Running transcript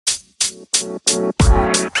Today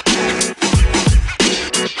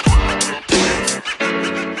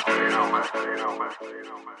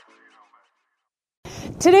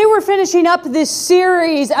we're finishing up this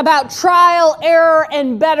series about trial, error,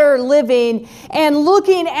 and better living, and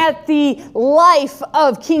looking at the life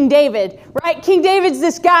of King David, right? King David's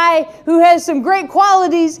this guy who has some great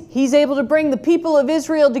qualities. He's able to bring the people of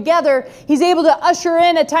Israel together. He's able to usher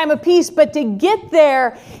in a time of peace, but to get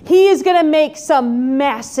there, he is going to make some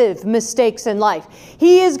massive mistakes in life.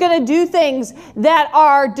 He is going to do things that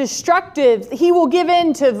are destructive. He will give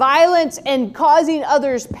in to violence and causing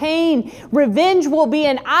others pain. Revenge will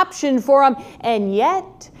be an option for him, and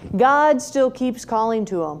yet God still keeps calling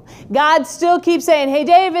to him. God still keeps saying, hey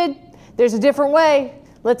David, there's a different way.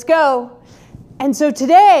 Let's go. And so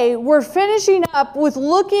today we're finishing up with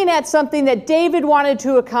looking at something that David wanted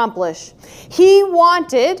to accomplish. He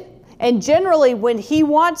wanted, and generally when he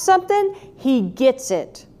wants something, he gets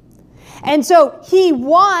it. And so he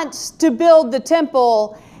wants to build the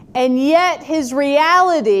temple, and yet his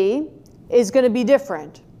reality is going to be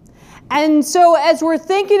different. And so as we're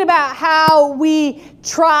thinking about how we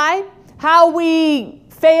try, how we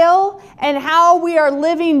fail, and how we are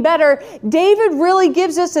living better, David really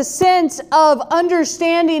gives us a sense of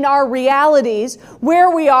understanding our realities,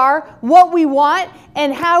 where we are, what we want,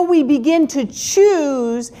 and how we begin to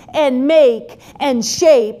choose and make and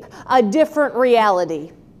shape a different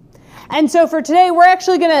reality. And so for today, we're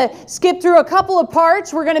actually going to skip through a couple of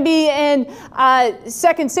parts. We're going to be in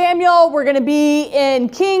 2 Samuel, we're going to be in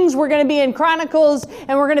Kings, we're going to be in Chronicles,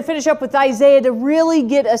 and we're going to finish up with Isaiah to really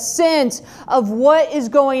get a sense of what is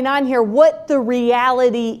going on here, what the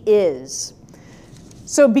reality is.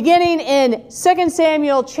 So beginning in 2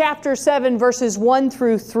 Samuel chapter 7, verses 1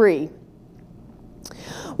 through 3.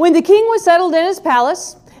 When the king was settled in his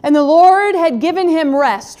palace, and the Lord had given him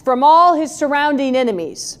rest from all his surrounding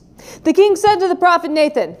enemies, the king said to the prophet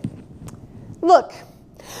Nathan, look,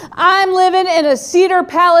 I'm living in a cedar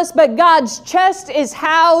palace, but God's chest is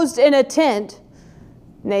housed in a tent.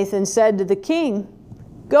 Nathan said to the king,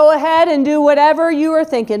 go ahead and do whatever you are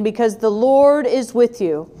thinking, because the Lord is with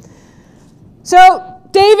you. So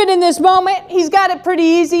David in this moment, he's got it pretty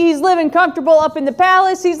easy. He's living comfortable up in the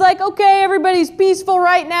palace. He's like, okay, everybody's peaceful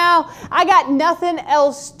right now. I got nothing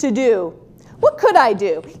else to do. What could I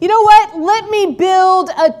do? You know what? Let me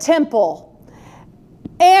build a temple.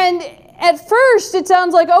 And at first it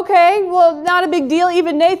sounds like, okay, well, not a big deal.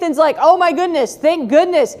 Even Nathan's like, oh my goodness, thank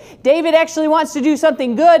goodness. David actually wants to do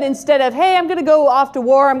something good instead of, hey, I'm going to go off to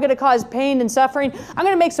war. I'm going to cause pain and suffering. I'm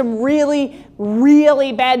going to make some really,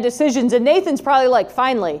 really bad decisions. And Nathan's probably like,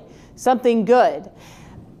 finally, something good.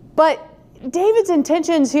 But David's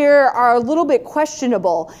intentions here are a little bit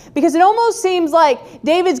questionable, because it almost seems like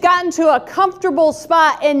David's gotten to a comfortable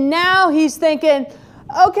spot and now he's thinking,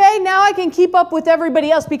 okay, now I can keep up with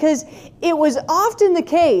everybody else, because it was often the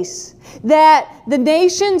case that the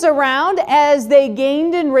nations around, as they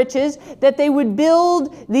gained in riches, that they would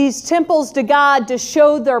build these temples to God to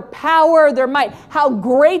show their power, their might, how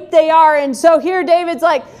great they are. And so here David's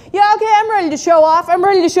like, yeah, okay, I'm ready to show off. I'm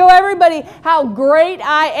ready to show everybody how great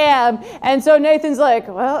I am. And so Nathan's like,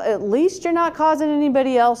 well, at least you're not causing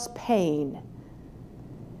anybody else pain.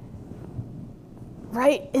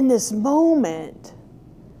 Right in this moment,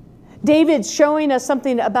 David's showing us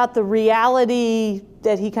something about the reality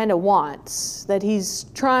that he kind of wants, that he's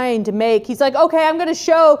trying to make. He's like, okay, I'm going to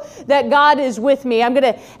show that God is with me. I'm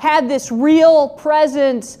going to have this real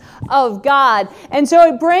presence of God. And so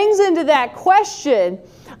it brings into that question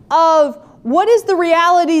of, what is the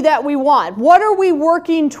reality that we want? What are we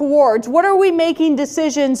working towards? What are we making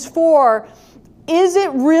decisions for? Is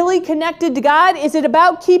it really connected to God? Is it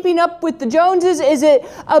about keeping up with the Joneses? Is it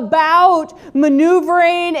about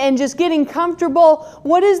maneuvering and just getting comfortable?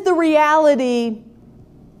 What is the reality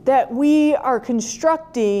that we are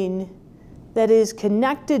constructing that is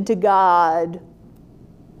connected to God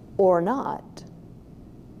or not?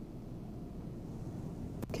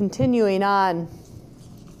 Continuing on.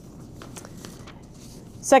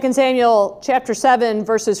 2 Samuel chapter 7,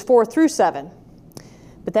 verses 4 through 7.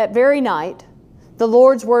 But that very night, the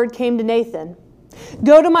Lord's word came to Nathan.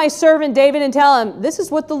 Go to my servant David and tell him, this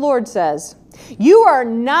is what the Lord says. You are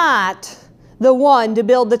not the one to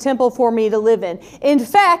build the temple for me to live in. In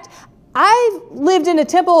fact, I've lived in a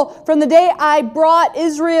temple from the day I brought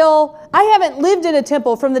Israel. I haven't lived in a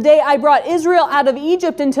temple from the day I brought Israel out of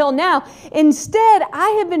Egypt until now. Instead, I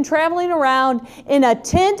have been traveling around in a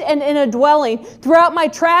tent and in a dwelling throughout my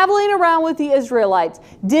traveling around with the Israelites.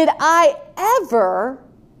 Did I ever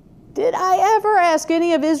ask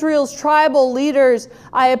any of Israel's tribal leaders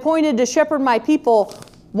I appointed to shepherd my people,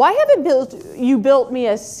 why haven't you built me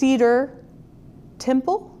a cedar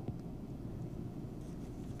temple?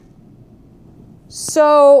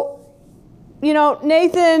 So,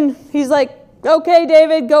 Nathan, he's like, okay,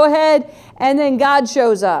 David, go ahead. And then God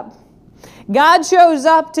shows up. God shows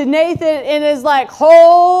up to Nathan and is like,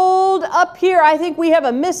 hold up here. I think we have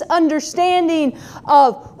a misunderstanding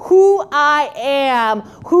of who I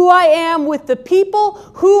am with the people,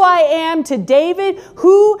 who I am to David,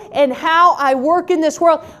 who and how I work in this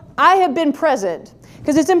world. I have been present.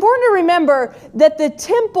 Because it's important to remember that the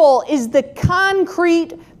temple is the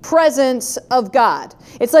concrete presence of God.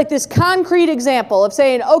 It's like this concrete example of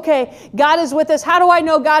saying, okay, God is with us. How do I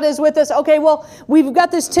know God is with us? Okay, well, we've got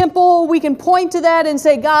this temple. We can point to that and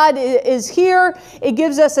say God is here. It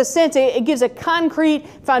gives us a sense. It gives a concrete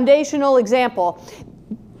foundational example.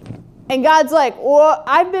 And God's like, well,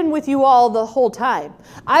 I've been with you all the whole time.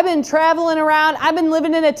 I've been traveling around. I've been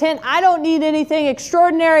living in a tent. I don't need anything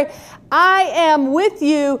extraordinary. I am with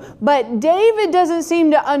you, but David doesn't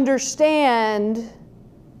seem to understand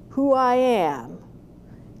who I am,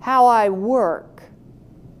 how I work.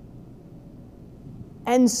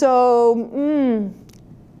 And so,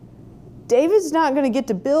 David's not going to get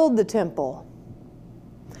to build the temple.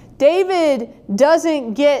 David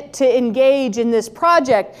doesn't get to engage in this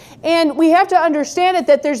project. And we have to understand it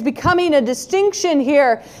that there's becoming a distinction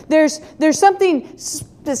here. There's something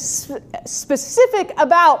specific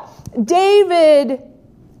about David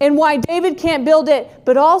and why David can't build it,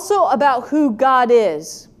 but also about who God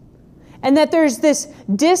is. And that there's this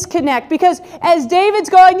disconnect because as David's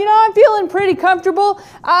going, I'm feeling pretty comfortable.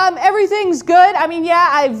 Everything's good. I mean,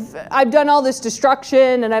 yeah, I've done all this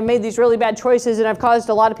destruction and I've made these really bad choices and I've caused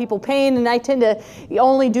a lot of people pain and I tend to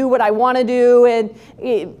only do what I want to do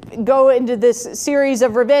and go into this series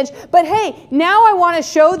of revenge. But hey, now I want to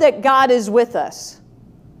show that God is with us.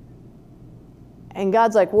 And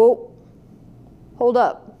God's like, whoa, hold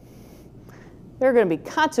up. There are going to be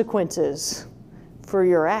consequences for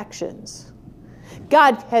your actions.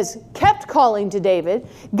 God has kept calling to David.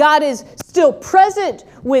 God is still present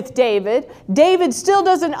with David. David still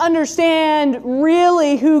doesn't understand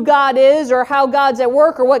really who God is or how God's at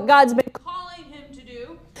work or what God's been calling him to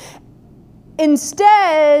do.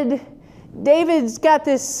 Instead, David's got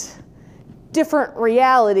this different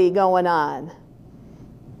reality going on.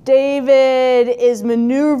 David is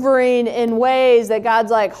maneuvering in ways that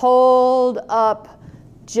God's like, hold up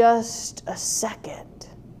just a second.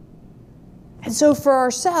 And so for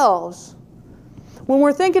ourselves, when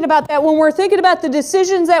we're thinking about that, when we're thinking about the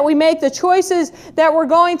decisions that we make, the choices that we're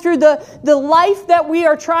going through, the life that we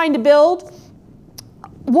are trying to build,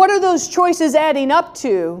 what are those choices adding up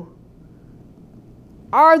to?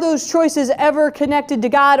 Are those choices ever connected to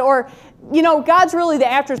God? Or, God's really the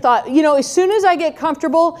afterthought. As soon as I get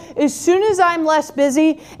comfortable, as soon as I'm less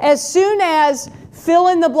busy, as soon as fill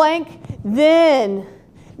in the blank, then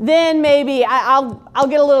maybe I'll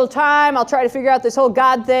get a little time. I'll try to figure out this whole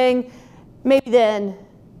God thing. Maybe then.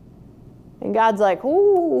 And God's like,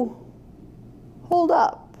 ooh, hold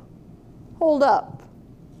up.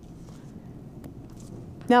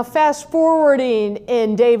 Now fast forwarding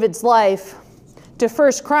in David's life to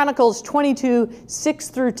 1 Chronicles 22, 6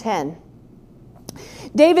 through 10.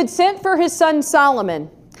 David sent for his son Solomon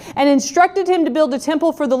and instructed him to build a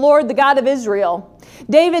temple for the Lord, the God of Israel.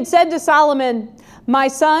 David said to Solomon, my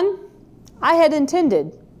son, I had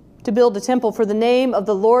intended to build a temple for the name of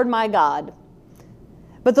the Lord my God.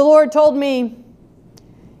 But the Lord told me,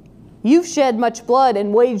 you've shed much blood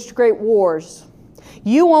and waged great wars.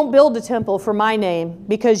 You won't build a temple for my name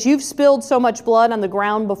because you've spilled so much blood on the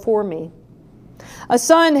ground before me. A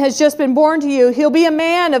son has just been born to you. He'll be a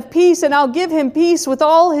man of peace, and I'll give him peace with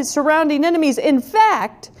all his surrounding enemies. In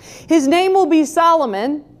fact, his name will be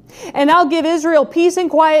Solomon, and I'll give Israel peace and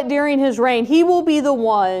quiet during his reign. He will be the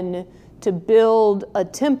one to build a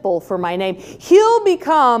temple for my name. He'll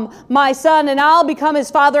become my son, and I'll become his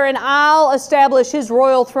father, and I'll establish his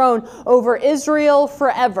royal throne over Israel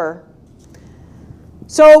forever.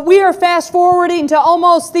 So we are fast forwarding to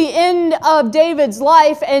almost the end of David's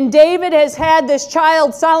life, and David has had this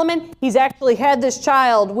child, Solomon. He's actually had this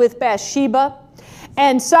child with Bathsheba,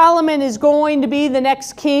 and Solomon is going to be the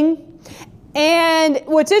next king. And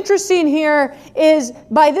what's interesting here is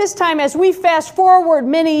by this time, as we fast forward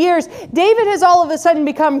many years, David has all of a sudden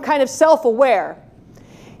become kind of self-aware.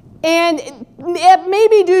 And it may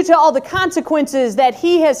be due to all the consequences that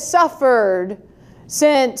he has suffered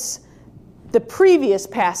since the previous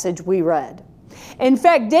passage we read. In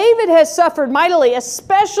fact, David has suffered mightily,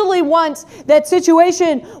 especially once that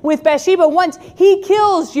situation with Bathsheba, once he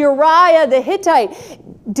kills Uriah the Hittite.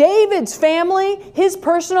 David's family, his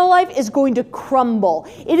personal life is going to crumble.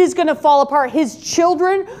 It is going to fall apart. His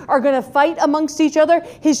children are going to fight amongst each other.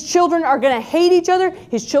 His children are going to hate each other.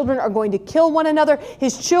 His children are going to kill one another.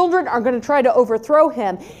 His children are going to try to overthrow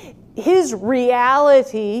him. His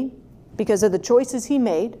reality, because of the choices he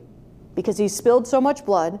made, because he spilled so much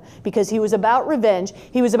blood, because he was about revenge,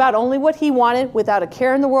 he was about only what he wanted without a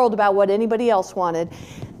care in the world about what anybody else wanted.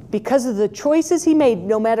 Because of the choices he made,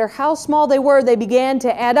 no matter how small they were, they began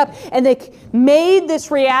to add up. And they made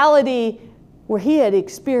this reality where he had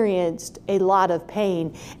experienced a lot of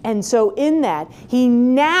pain. And so in that, he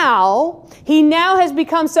now has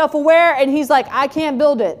become self-aware, and he's like, I can't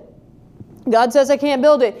build it. God says I can't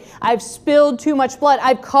build it. I've spilled too much blood.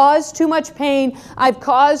 I've caused too much pain. I've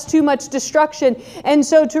caused too much destruction. And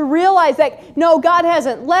so to realize that, no, God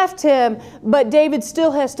hasn't left him, but David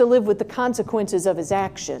still has to live with the consequences of his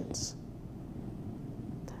actions.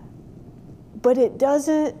 But it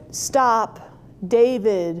doesn't stop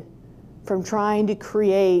David from trying to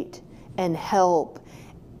create and help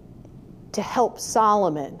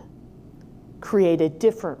Solomon create a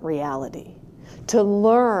different reality, to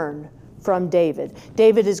learn from David.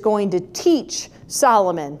 David is going to teach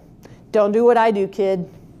Solomon, don't do what I do, kid.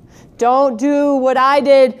 Don't do what I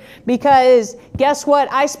did, because guess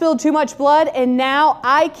what? I spilled too much blood, and now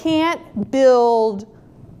I can't build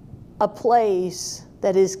a place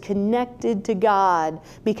that is connected to God,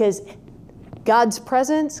 because God's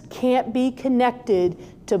presence can't be connected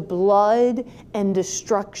to blood and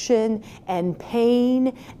destruction and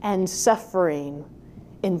pain and suffering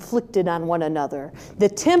inflicted on one another. The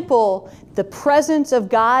temple, the presence of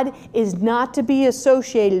God, is not to be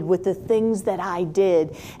associated with the things that I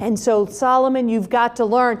did. And so, Solomon, you've got to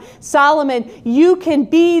learn. Solomon, you can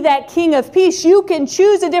be that king of peace. You can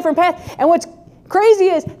choose a different path. And what's crazy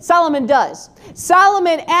is Solomon does.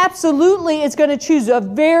 Solomon absolutely is going to choose a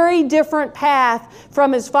very different path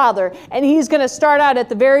from his father. And he's going to start out at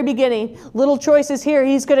the very beginning. Little choices here.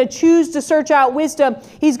 He's going to choose to search out wisdom.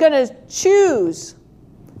 He's going to choose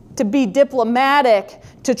to be diplomatic,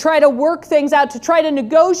 to try to work things out, to try to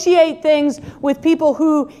negotiate things with people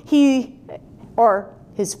who he or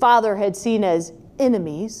his father had seen as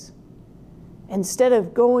enemies. Instead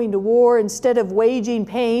of going to war, instead of waging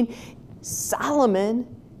pain, Solomon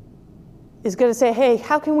is going to say, hey,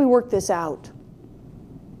 how can we work this out?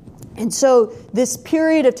 And so this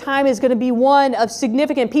period of time is going to be one of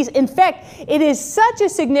significant peace. In fact, it is such a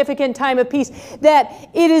significant time of peace that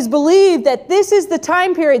it is believed that this is the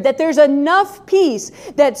time period, that there's enough peace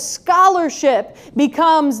that scholarship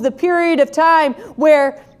becomes the period of time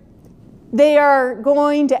where they are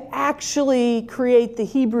going to actually create the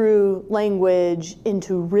Hebrew language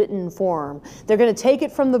into written form. They're going to take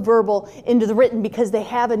it from the verbal into the written because they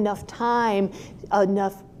have enough time,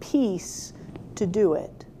 enough peace to do it.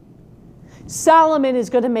 Solomon is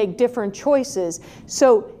going to make different choices.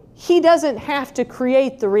 So he doesn't have to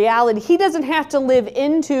create the reality. He doesn't have to live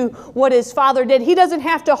into what his father did. He doesn't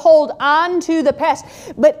have to hold on to the past.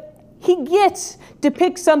 But he gets to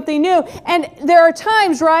pick something new. And there are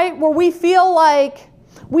times, right, where we feel like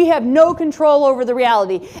we have no control over the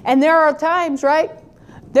reality. And there are times, right,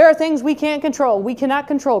 there are things we can't control. We cannot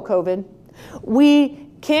control COVID. We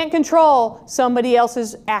can't control somebody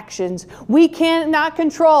else's actions. We cannot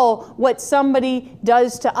control what somebody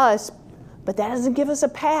does to us, but that doesn't give us a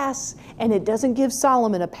pass, and it doesn't give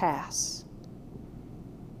Solomon a pass.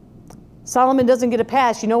 Solomon doesn't get a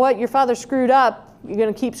pass. You know what? Your father screwed up. You're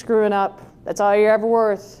going to keep screwing up. That's all you're ever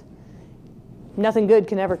worth. Nothing good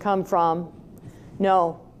can ever come from.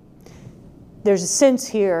 No. There's a sense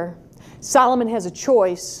here. Solomon has a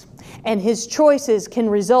choice, and his choices can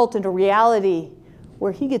result in a reality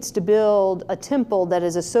where he gets to build a temple that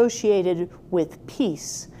is associated with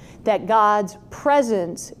peace, that God's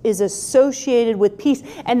presence is associated with peace,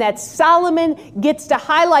 and that Solomon gets to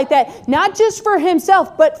highlight that, not just for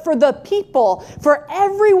himself, but for the people, for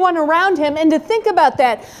everyone around him. And to think about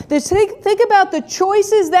that, think about the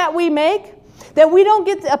choices that we make, that we don't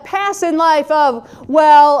get a pass in life of,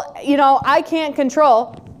 well, you know, I can't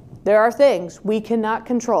control. There are things we cannot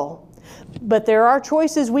control. But there are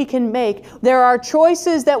choices we can make. There are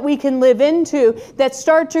choices that we can live into that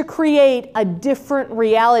start to create a different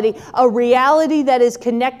reality, a reality that is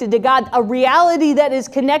connected to God, a reality that is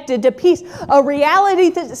connected to peace, a reality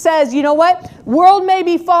that says, you know what, world may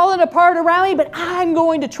be falling apart around me, but I'm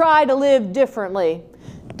going to try to live differently.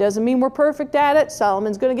 Doesn't mean we're perfect at it.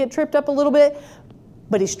 Solomon's going to get tripped up a little bit,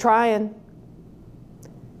 but he's trying.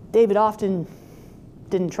 David often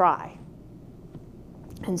didn't try.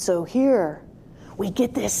 And so here we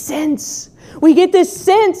get this sense. We get this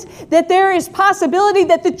sense that there is possibility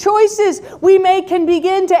that the choices we make can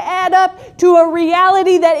begin to add up to a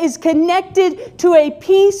reality that is connected to a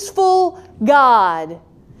peaceful God.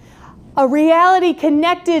 A reality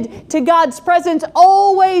connected to God's presence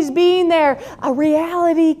always being there. A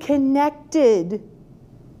reality connected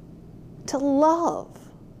to love.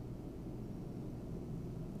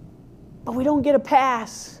 But we don't get a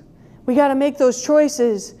pass. We got to make those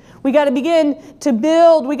choices. We got to begin to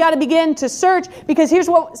build. We got to begin to search, because here's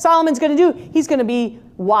what Solomon's going to do. He's going to be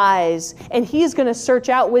wise, and he's going to search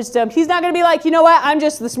out wisdom. He's not going to be like, you know what, I'm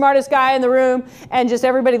just the smartest guy in the room and just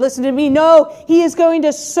everybody listen to me. No, he is going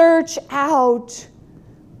to search out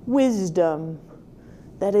wisdom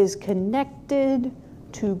that is connected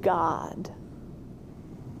to God.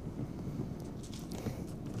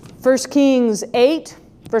 1 Kings 8,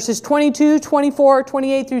 verses 22, 24,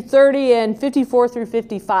 28 through 30, and 54 through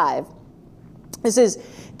 55. This is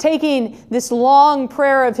taking this long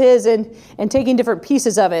prayer of his and taking different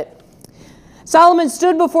pieces of it. Solomon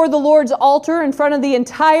stood before the Lord's altar in front of the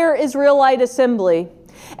entire Israelite assembly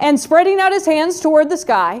and spreading out his hands toward the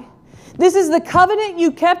sky. This is the covenant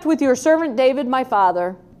you kept with your servant David, my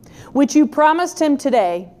father, which you promised him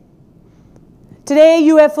today. Today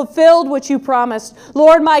you have fulfilled what you promised.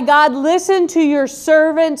 Lord my God, listen to your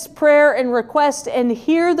servant's prayer and request and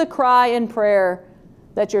hear the cry and prayer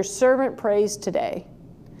that your servant prays today.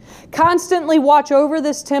 Constantly watch over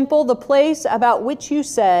this temple, the place about which you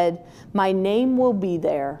said, my name will be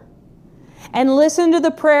there. And listen to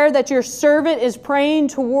the prayer that your servant is praying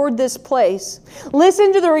toward this place.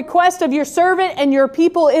 Listen to the request of your servant and your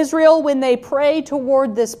people Israel when they pray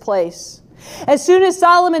toward this place. As soon as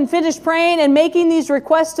Solomon finished praying and making these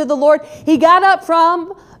requests to the Lord, he got up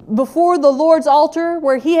from before the Lord's altar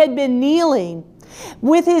where he had been kneeling.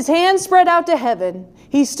 With his hands spread out to heaven,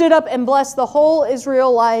 he stood up and blessed the whole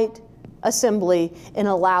Israelite assembly in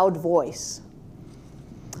a loud voice.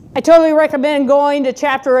 I totally recommend going to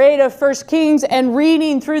chapter 8 of 1 Kings and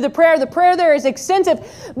reading through the prayer. The prayer there is extensive,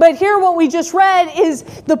 but here what we just read is,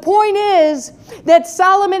 the point is that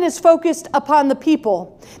Solomon is focused upon the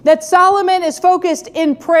people. That Solomon is focused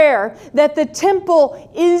in prayer. That the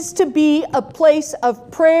temple is to be a place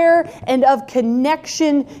of prayer and of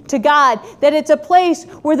connection to God. That it's a place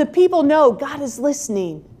where the people know God is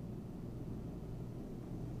listening.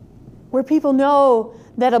 Where people know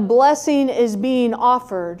that a blessing is being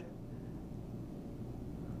offered.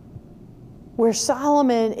 Where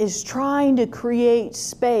Solomon is trying to create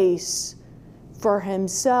space for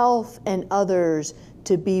himself and others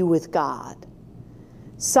to be with God.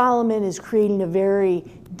 Solomon is creating a very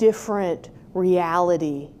different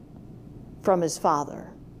reality from his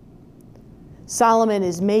father. Solomon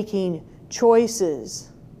is making choices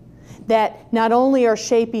that not only are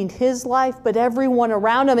shaping his life, but everyone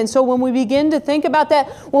around him. And so when we begin to think about that,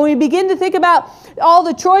 when we begin to think about all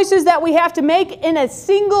the choices that we have to make in a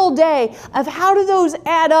single day, of how do those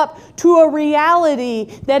add up to a reality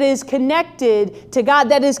that is connected to God,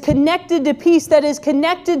 that is connected to peace, that is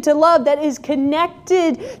connected to love, that is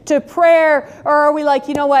connected to prayer? Or are we like,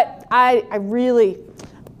 you know what, I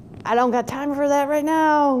don't got time for that right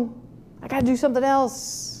now. I got to do something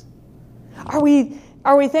else.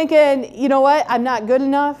 Are we thinking, you know what, I'm not good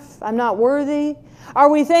enough, I'm not worthy? Are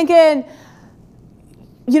we thinking,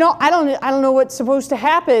 you know, I don't know what's supposed to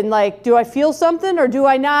happen. Like, do I feel something or do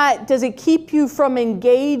I not? Does it keep you from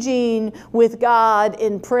engaging with God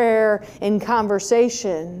in prayer, in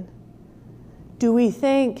conversation? Do we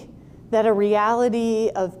think that a reality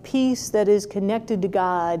of peace that is connected to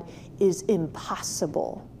God is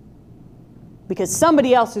impossible? Because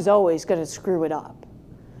somebody else is always going to screw it up.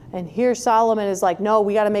 And here Solomon is like, no,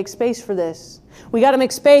 we got to make space for this. We got to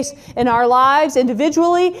make space in our lives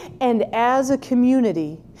individually and as a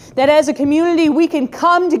community. That as a community we can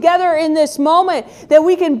come together in this moment, that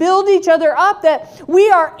we can build each other up, that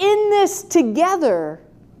we are in this together.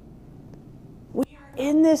 We are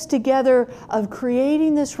in this together of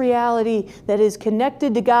creating this reality that is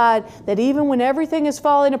connected to God, that even when everything is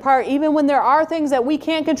falling apart, even when there are things that we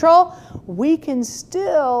can't control, we can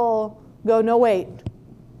still go, no, wait.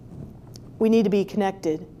 We need to be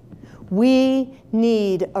connected. We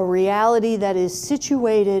need a reality that is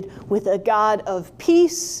situated with a God of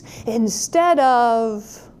peace instead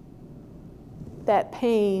of that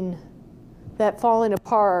pain, that falling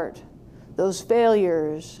apart, those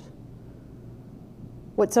failures,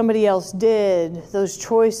 what somebody else did, those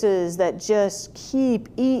choices that just keep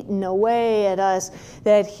eating away at us.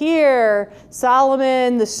 That here,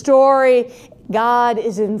 Solomon, the story, God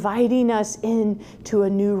is inviting us into a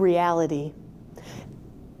new reality,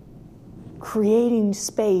 creating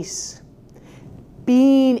space,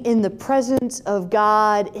 being in the presence of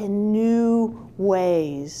God in new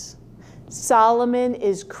ways. Solomon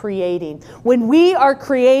is creating. When we are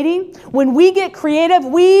creating, when we get creative,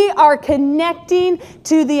 we are connecting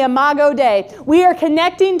to the Imago Dei. We are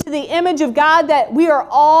connecting to the image of God that we are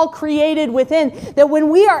all created within. That when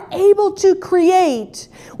we are able to create,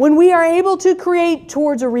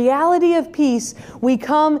 towards a reality of peace, we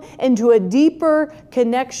come into a deeper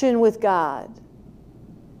connection with God.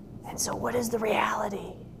 And so what is the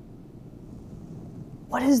reality?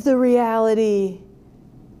 What is the reality?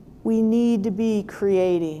 We need to be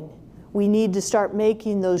creating. We need to start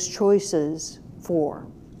making those choices for.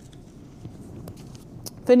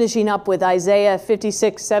 Finishing up with Isaiah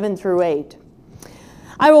 56, 7 through 8.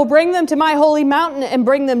 I will bring them to my holy mountain and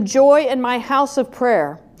bring them joy in my house of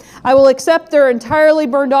prayer. I will accept their entirely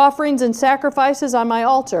burnt offerings and sacrifices on my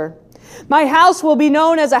altar. My house will be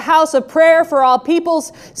known as a house of prayer for all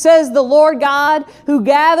peoples, says the Lord God, who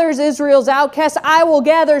gathers Israel's outcasts. I will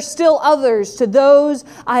gather still others to those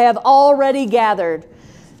I have already gathered.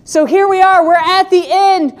 So here we are, we're at the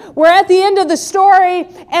end of the story,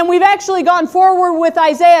 and we've actually gone forward with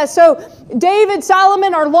Isaiah. So David,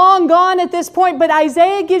 Solomon are long gone at this point, but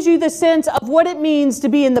Isaiah gives you the sense of what it means to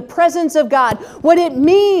be in the presence of God, what it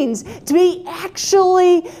means to be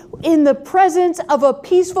actually in the presence of a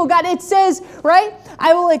peaceful God. It says, right,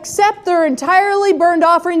 I will accept their entirely burned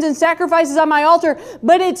offerings and sacrifices on my altar,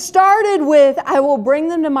 but it started with, I will bring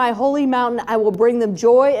them to my holy mountain, I will bring them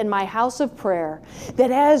joy in my house of prayer.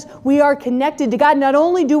 That as we are connected to God, not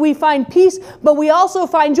only do we find peace, but we also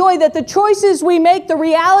find joy, that the choices we make, the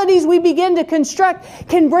realities we begin to construct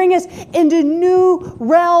can bring us into new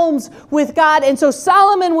realms with God. And so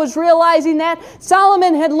Solomon was realizing that.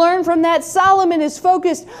 Solomon had learned from that. Solomon is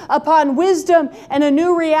focused upon wisdom and a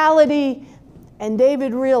new reality. And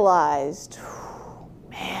David realized,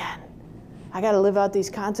 man, I got to live out these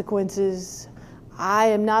consequences. I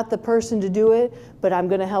am not the person to do it, but I'm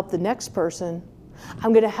going to help the next person.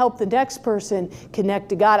 I'm going to help the next person connect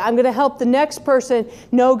to God. I'm going to help the next person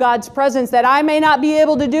know God's presence, that I may not be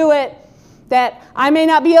able to do it, that I may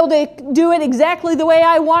not be able to do it exactly the way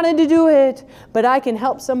I wanted to do it, but I can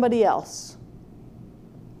help somebody else.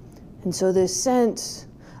 And so this sense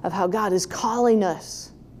of how God is calling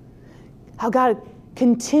us, how God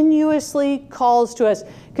continuously calls to us,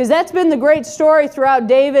 because that's been the great story throughout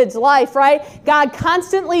David's life, right? God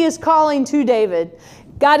constantly is calling to David.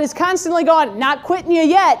 God is constantly going, not quitting you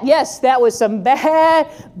yet. Yes, that was some bad,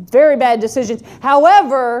 very bad decisions.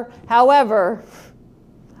 However,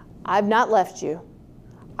 I've not left you.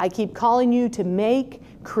 I keep calling you to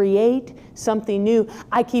create something new.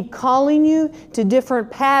 I keep calling you to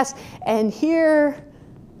different paths. And here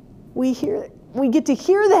we get to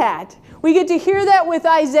hear that. We get to hear that with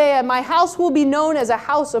Isaiah. My house will be known as a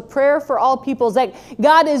house of prayer for all peoples. That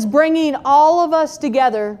God is bringing all of us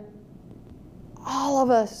together. All of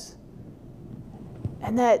us.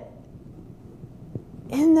 And that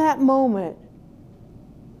in that moment,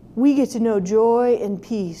 we get to know joy and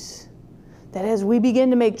peace. That as we begin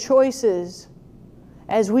to make choices,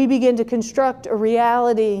 as we begin to construct a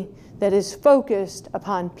reality that is focused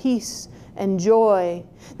upon peace and joy,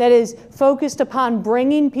 that is focused upon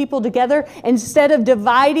bringing people together instead of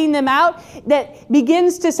dividing them out, that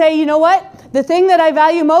begins to say, you know what? The thing that I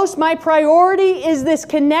value most, my priority, is this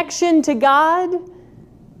connection to God,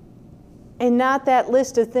 and not that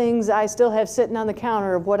list of things I still have sitting on the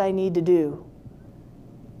counter of what I need to do.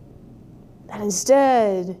 That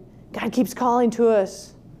instead, God keeps calling to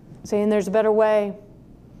us, saying there's a better way.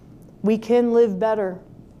 We can live better.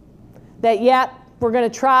 That, yeah, we're going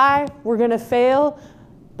to try, we're going to fail,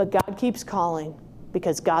 but God keeps calling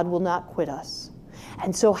because God will not quit us.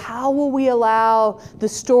 And so how will we allow the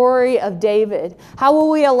story of David, how will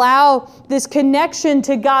we allow this connection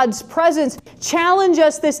to God's presence challenge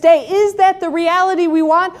us this day? Is that the reality we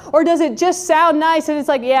want? Or does it just sound nice and it's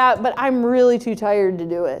like, yeah, but I'm really too tired to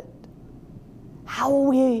do it? How will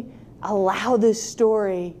we allow this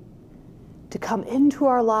story to come into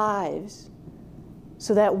our lives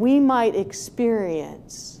so that we might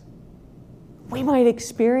experience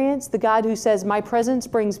the God who says, my presence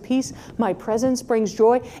brings peace, my presence brings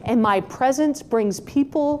joy, and my presence brings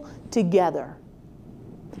people together?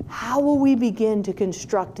 How will we begin to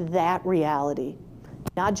construct that reality?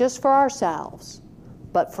 Not just for ourselves,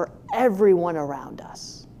 but for everyone around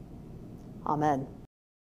us. Amen.